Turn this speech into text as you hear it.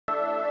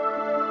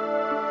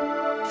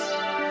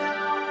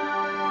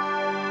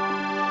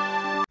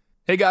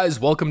Hey guys,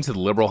 welcome to the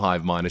Liberal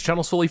Hive Mind, a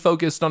channel solely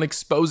focused on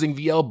exposing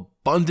the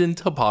abundant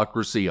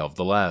hypocrisy of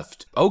the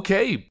left.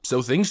 Okay,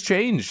 so things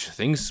change.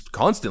 Things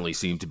constantly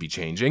seem to be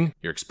changing.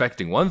 You're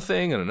expecting one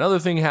thing and another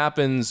thing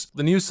happens.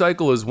 The news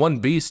cycle is one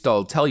beast,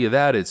 I'll tell you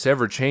that. It's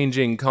ever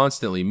changing,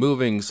 constantly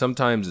moving.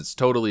 Sometimes it's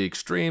totally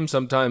extreme,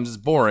 sometimes it's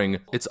boring.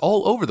 It's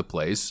all over the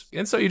place.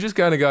 And so you just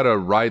kind of gotta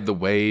ride the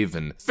wave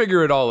and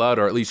figure it all out,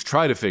 or at least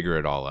try to figure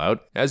it all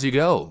out as you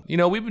go. You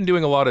know, we've been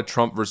doing a lot of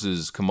Trump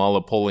versus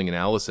Kamala polling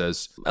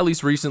analysis. At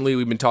least recently,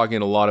 we've been talking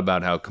a lot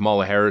about how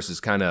Kamala Harris is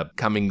kind of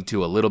coming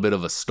to a little bit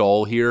of a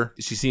stall here.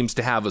 She seems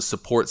to have a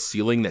support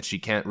ceiling that she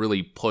can't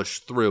really push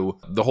through.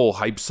 The whole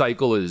hype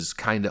cycle is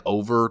kind of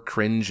over,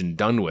 cringe, and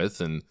done with.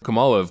 And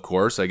Kamala, of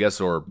course, I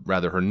guess, or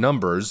rather her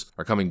numbers,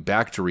 are coming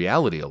back to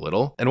reality a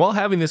little. And while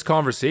having this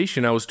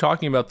conversation, I was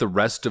talking about the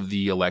rest of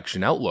the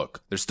election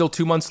outlook. There's still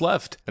 2 months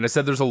left. And I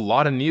said there's a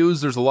lot of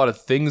news, there's a lot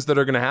of things that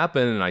are going to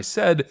happen. And I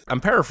said,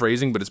 I'm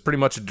paraphrasing, but it's pretty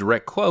much a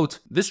direct quote,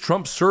 this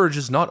Trump surge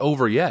is not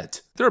over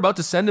yet. They're about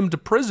to send him to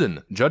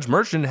prison. Judge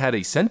Merchan had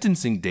a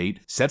sentencing date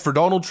set for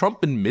Donald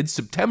Trump in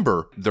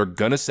mid-September. They're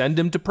gonna send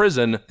him to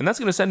prison, and that's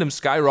gonna send him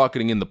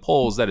skyrocketing in the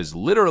polls. That is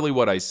literally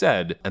what I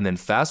said. And then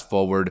fast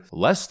forward,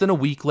 less than a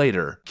week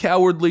later,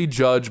 cowardly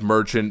Judge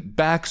Merchan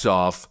backs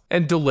off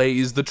and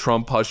delays the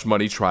Trump hush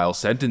money trial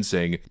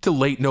sentencing to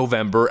late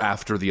November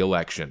after the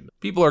election.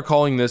 People are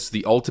calling this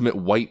the ultimate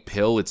white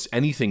pill. It's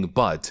anything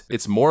but.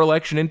 It's more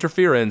election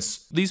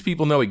interference. These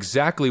people know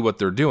exactly what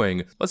they're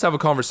doing. Let's have a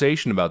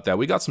conversation about that.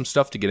 We got some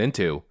stuff to get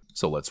into,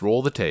 so let's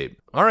roll the tape.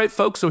 All right,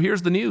 folks, so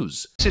here's the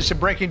news. This is some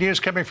breaking news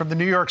coming from the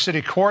New York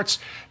City courts.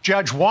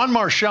 Judge Juan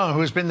Marchand,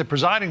 who has been the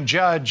presiding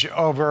judge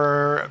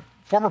over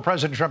former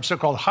President Trump's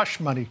so-called hush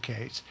money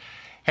case,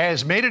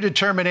 has made a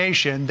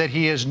determination that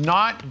he is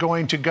not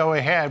going to go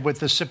ahead with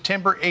the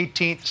September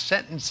 18th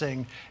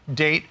sentencing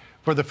date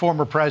for the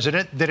former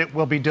president, that it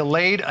will be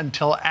delayed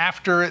until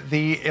after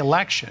the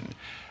election.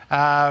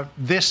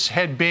 This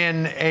had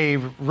been a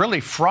really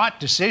fraught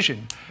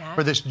decision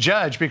for this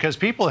judge, because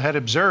people had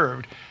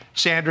observed,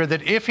 Sandra,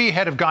 that if he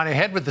had have gone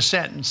ahead with the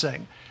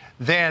sentencing,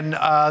 then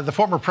the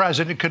former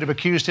president could have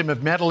accused him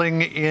of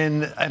meddling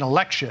in an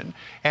election.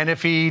 And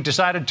if he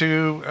decided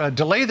to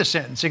delay the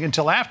sentencing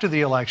until after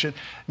the election,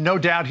 no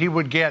doubt he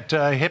would get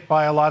hit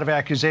by a lot of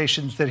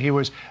accusations that he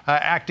was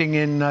acting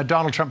in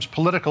Donald Trump's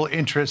political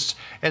interests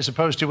as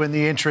opposed to in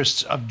the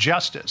interests of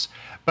justice.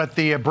 But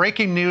the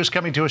breaking news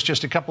coming to us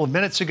just a couple of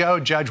minutes ago,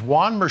 Judge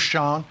Juan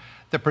Marchand,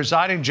 the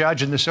presiding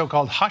judge in the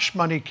so-called hush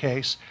money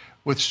case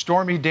with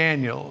Stormy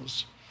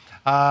Daniels,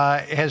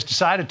 has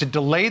decided to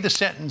delay the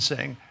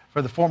sentencing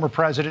for the former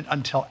president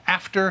until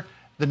after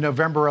the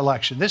November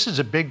election. This is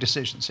a big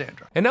decision,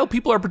 Sandra. And now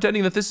people are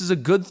pretending that this is a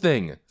good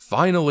thing.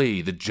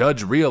 Finally, the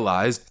judge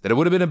realized that it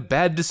would have been a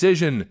bad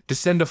decision to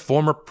send a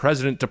former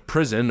president to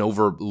prison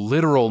over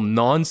literal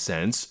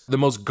nonsense, the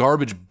most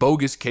garbage,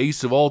 bogus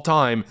case of all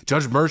time.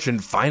 Judge Merchan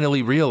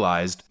finally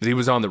realized that he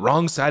was on the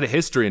wrong side of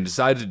history and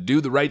decided to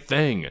do the right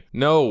thing.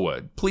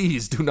 No,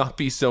 please do not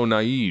be so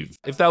naive.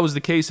 If that was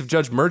the case, if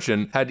Judge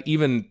Merchan had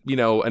even,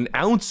 an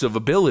ounce of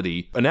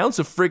ability, an ounce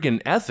of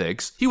friggin'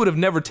 ethics, he would have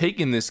never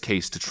taken this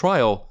case to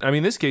trial. I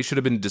mean, this case should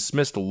have been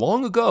dismissed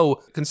long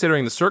ago,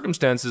 considering the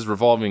circumstances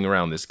revolving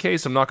around this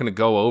case. I'm not going to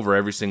go over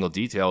every single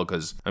detail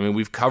because,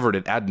 we've covered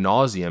it ad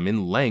nauseum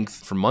in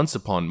length for months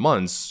upon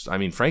months.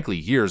 Frankly,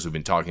 years we've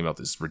been talking about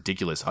this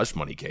ridiculous hush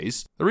money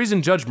case. The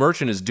reason Judge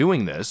Merchan is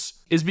doing this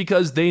is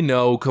because they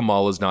know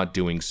Kamala's not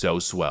doing so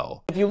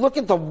swell. If you look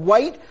at the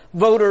white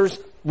voters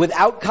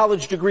without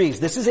college degrees,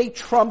 this is a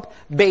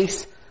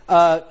Trump-based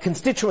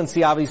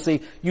constituency,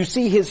 obviously. You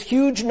see his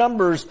huge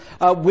numbers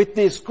with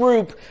this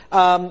group.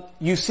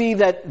 You see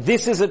that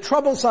this is a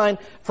trouble sign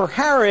for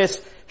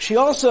Harris. She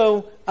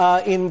also,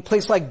 in a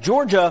place like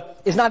Georgia,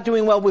 is not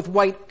doing well with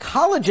white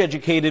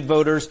college-educated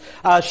voters.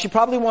 She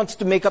probably wants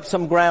to make up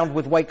some ground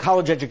with white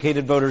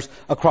college-educated voters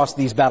across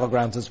these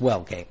battlegrounds as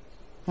well, Kate.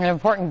 An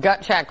important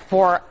gut check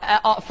for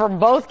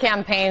both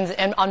campaigns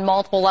and on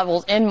multiple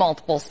levels in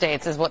multiple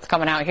states is what's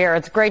coming out here.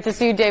 It's great to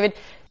see you, David.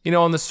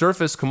 On the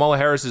surface, Kamala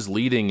Harris is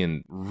leading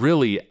in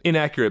really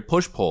inaccurate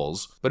push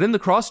polls, but in the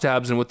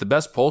crosstabs and with the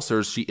best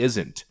pollsters, she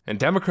isn't. And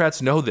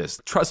Democrats know this.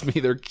 Trust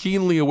me, they're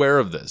keenly aware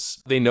of this.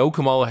 They know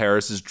Kamala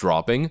Harris is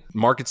dropping.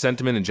 Market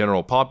sentiment and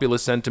general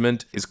populist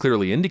sentiment is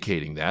clearly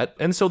indicating that,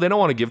 and so they don't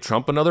want to give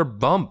Trump another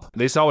bump.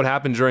 They saw what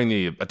happened during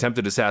the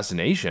attempted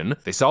assassination.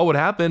 They saw what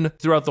happened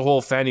throughout the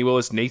whole Fani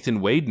Willis,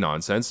 Nathan Wade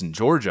nonsense in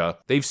Georgia.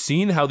 They've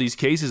seen how these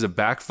cases have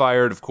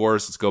backfired. Of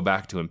course, let's go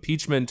back to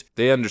impeachment.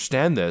 They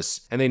understand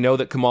this, and they know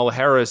that Kamala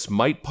Harris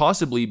might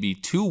possibly be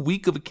too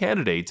weak of a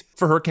candidate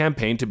for her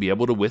campaign to be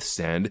able to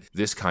withstand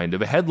this kind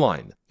of a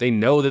headline. They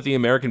know that that the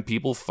American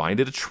people find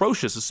it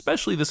atrocious,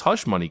 especially this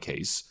hush money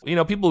case. You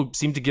know, people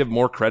seem to give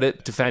more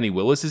credit to Fani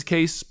Willis's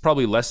case,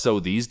 probably less so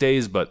these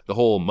days, but the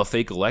whole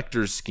fake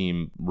electors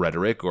scheme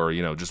rhetoric, or,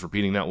 you know, just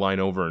repeating that line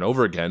over and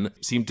over again,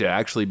 seemed to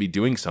actually be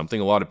doing something.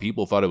 A lot of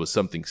people thought it was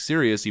something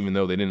serious, even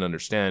though they didn't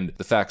understand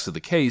the facts of the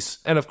case.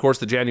 And of course,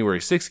 the January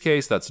 6th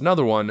case, that's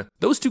another one.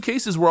 Those two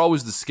cases were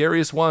always the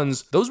scariest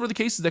ones. Those were the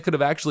cases that could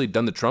have actually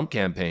done the Trump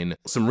campaign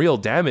some real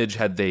damage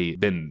had they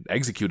been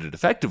executed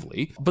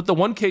effectively. But the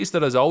one case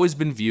that has always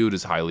been viewed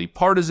as highly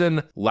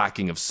partisan,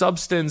 lacking of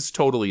substance,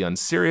 totally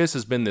unserious,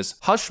 has been this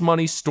hush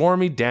money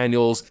Stormy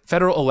Daniels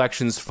federal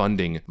elections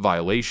funding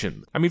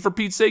violation. I mean, for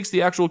Pete's sakes,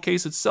 the actual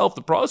case itself,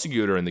 the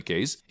prosecutor in the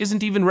case,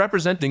 isn't even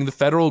representing the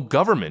federal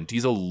government.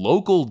 He's a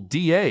local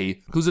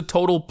DA who's a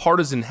total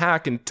partisan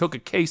hack and took a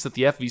case that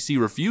the FEC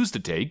refused to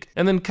take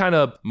and then kind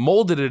of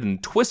molded it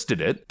and twisted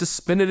it to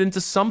spin it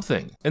into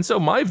something. And so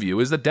my view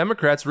is that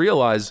Democrats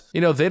realize,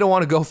 you know, they don't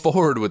want to go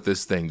forward with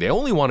this thing. They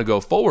only want to go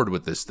forward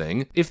with this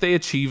thing if they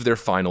achieve their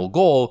final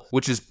goal,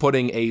 which is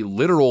putting a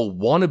literal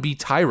wannabe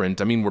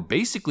tyrant. I mean, we're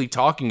basically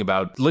talking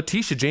about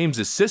Letitia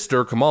James's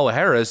sister, Kamala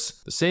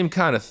Harris, the same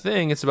kind of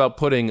thing. It's about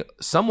putting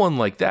someone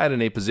like that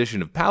in a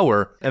position of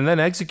power and then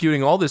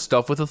executing all this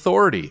stuff with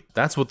authority.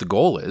 That's what the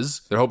goal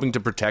is. They're hoping to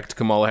protect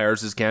Kamala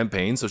Harris's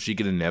campaign so she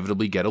could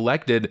inevitably get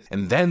elected,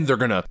 and then they're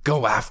gonna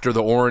go after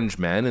the orange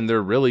men and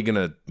they're really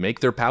gonna make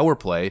their power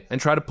play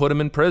and try to put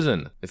him in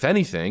prison. If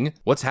anything,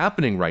 what's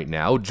happening right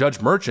now, Judge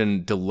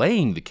Merchan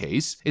delaying the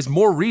case, is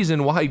more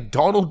reason why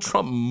Donald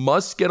Trump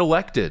must get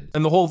elected.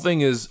 And the whole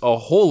thing is a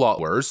whole lot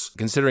worse,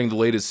 considering the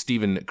latest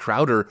Steven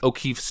Crowder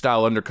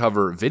O'Keefe-style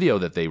undercover video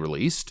that they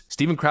released.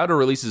 Steven Crowder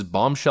releases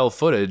bombshell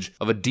footage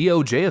of a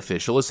DOJ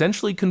official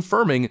essentially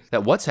confirming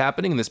that what's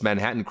happening in this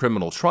Manhattan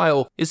criminal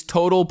trial is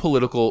total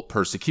political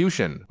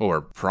persecution,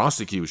 or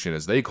prosecution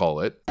as they call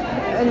it.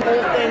 And the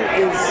whole thing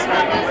is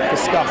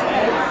disgusting.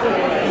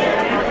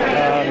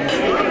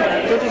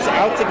 They're just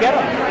out to get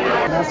him.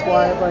 And that's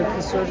why I like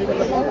the surging of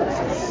the public.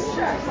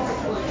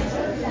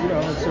 You know,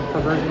 it's a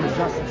perversion of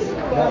justice.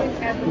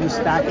 He was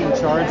stacking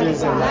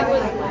charges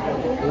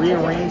and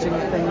rearranging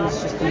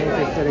things just to make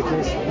it fit a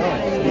case.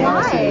 No, to be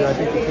honest with you, I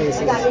think the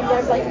case is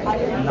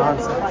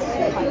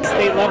nonsense.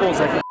 State levels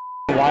are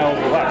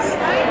Wild West.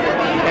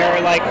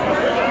 They're like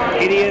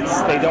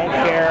idiots. They don't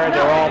care.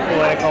 They're all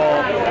political.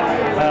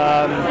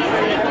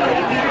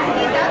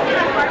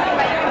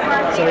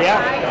 So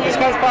yeah, this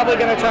guy's probably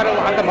going to try to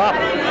lock him up,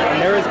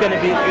 and it's going to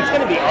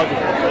be ugly.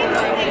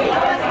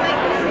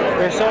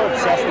 They're so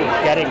obsessed with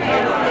getting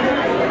him.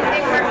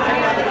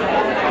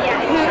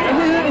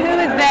 Who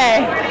is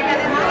they?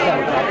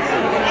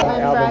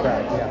 Alvin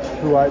Bragg, yeah,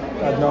 who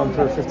I've known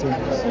for 15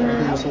 years. He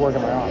used to work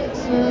in my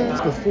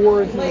office.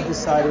 Before he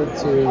decided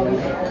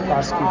to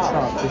prosecute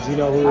Trump, did you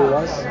know who he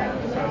was?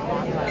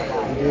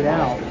 You do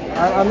now.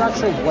 I'm not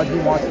sure what he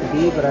wants to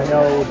be, but I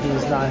know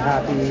he's not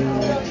happy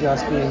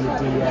just being the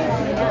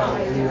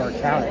DA of New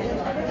York County.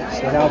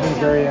 So Alvin's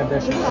very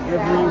ambitious.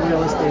 Every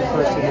real estate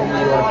person in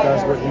New York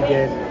does what he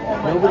did.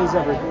 Nobody's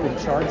ever been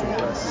charged with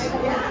this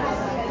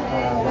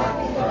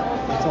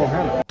until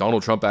him.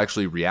 Donald Trump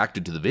actually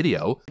reacted to the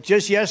video.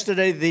 Just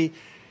yesterday, the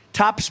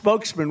top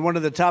spokesman, one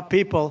of the top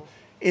people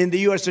in the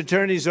U.S.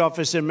 Attorney's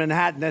Office in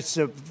Manhattan, that's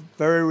a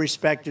very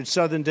respected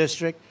Southern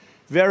District,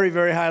 very,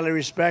 very highly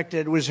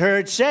respected, was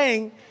heard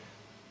saying,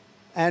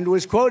 and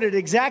was quoted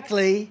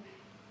exactly,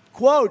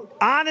 quote,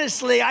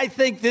 "Honestly, I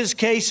think this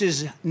case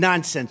is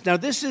nonsense." Now,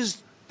 this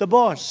is the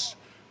boss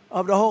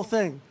of the whole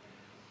thing.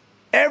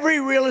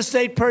 Every real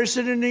estate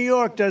person in New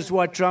York does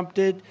what Trump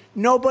did.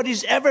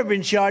 Nobody's ever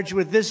been charged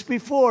with this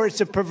before.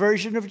 It's a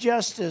perversion of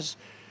justice.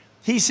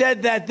 He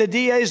said that the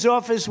DA's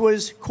office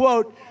was,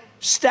 quote,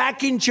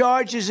 stacking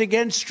charges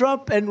against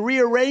Trump and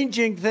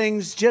rearranging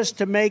things just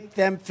to make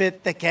them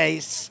fit the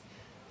case.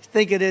 I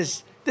think it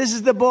is. This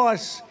is the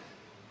boss.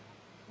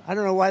 I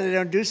don't know why they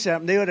don't do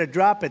something. They ought to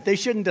drop it. They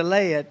shouldn't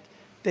delay it.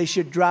 They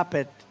should drop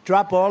it.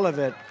 Drop all of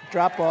it.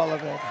 Drop all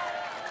of it.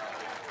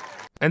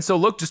 And so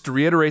look, just to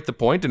reiterate the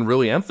point and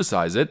really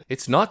emphasize it,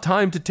 it's not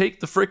time to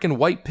take the frickin'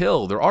 white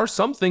pill. There are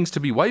some things to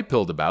be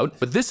white-pilled about,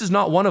 but this is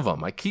not one of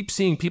them. I keep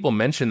seeing people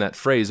mention that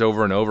phrase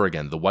over and over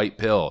again, the white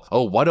pill.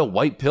 Oh, what a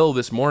white pill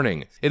this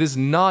morning. It is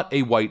not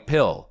a white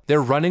pill.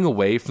 They're running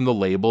away from the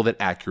label that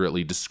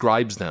accurately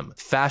describes them.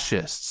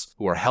 Fascists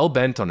who are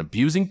hell-bent on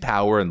abusing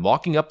power and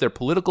locking up their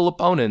political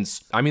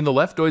opponents. I mean, the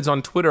leftoids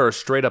on Twitter are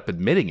straight up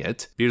admitting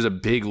it. Here's a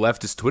big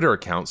leftist Twitter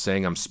account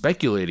saying, "I'm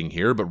speculating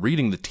here, but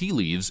reading the tea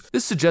leaves,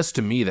 this suggests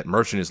to me that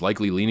Merchan is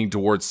likely leaning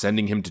towards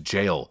sending him to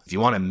jail. If you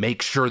want to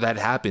make sure that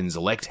happens,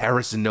 elect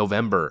Harris in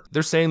November."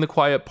 They're saying the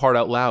quiet part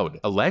out loud.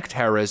 Elect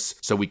Harris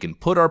so we can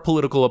put our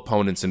political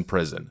opponents in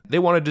prison. They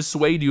want to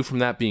dissuade you from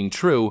that being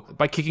true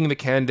by kicking the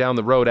can down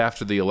the road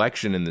after the election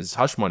election in this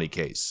hush money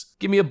case.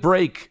 Give me a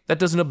break. That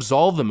doesn't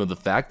absolve them of the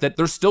fact that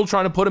they're still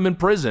trying to put him in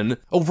prison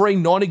over a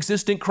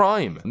non-existent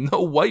crime. No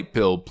white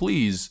pill,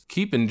 please.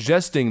 Keep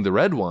ingesting the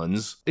red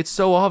ones. It's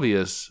so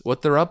obvious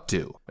what they're up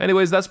to.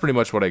 Anyways, that's pretty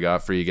much what I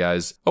got for you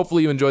guys.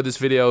 Hopefully you enjoyed this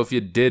video. If you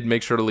did,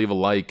 make sure to leave a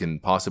like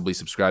and possibly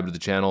subscribe to the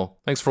channel.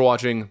 Thanks for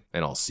watching,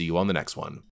 and I'll see you on the next one.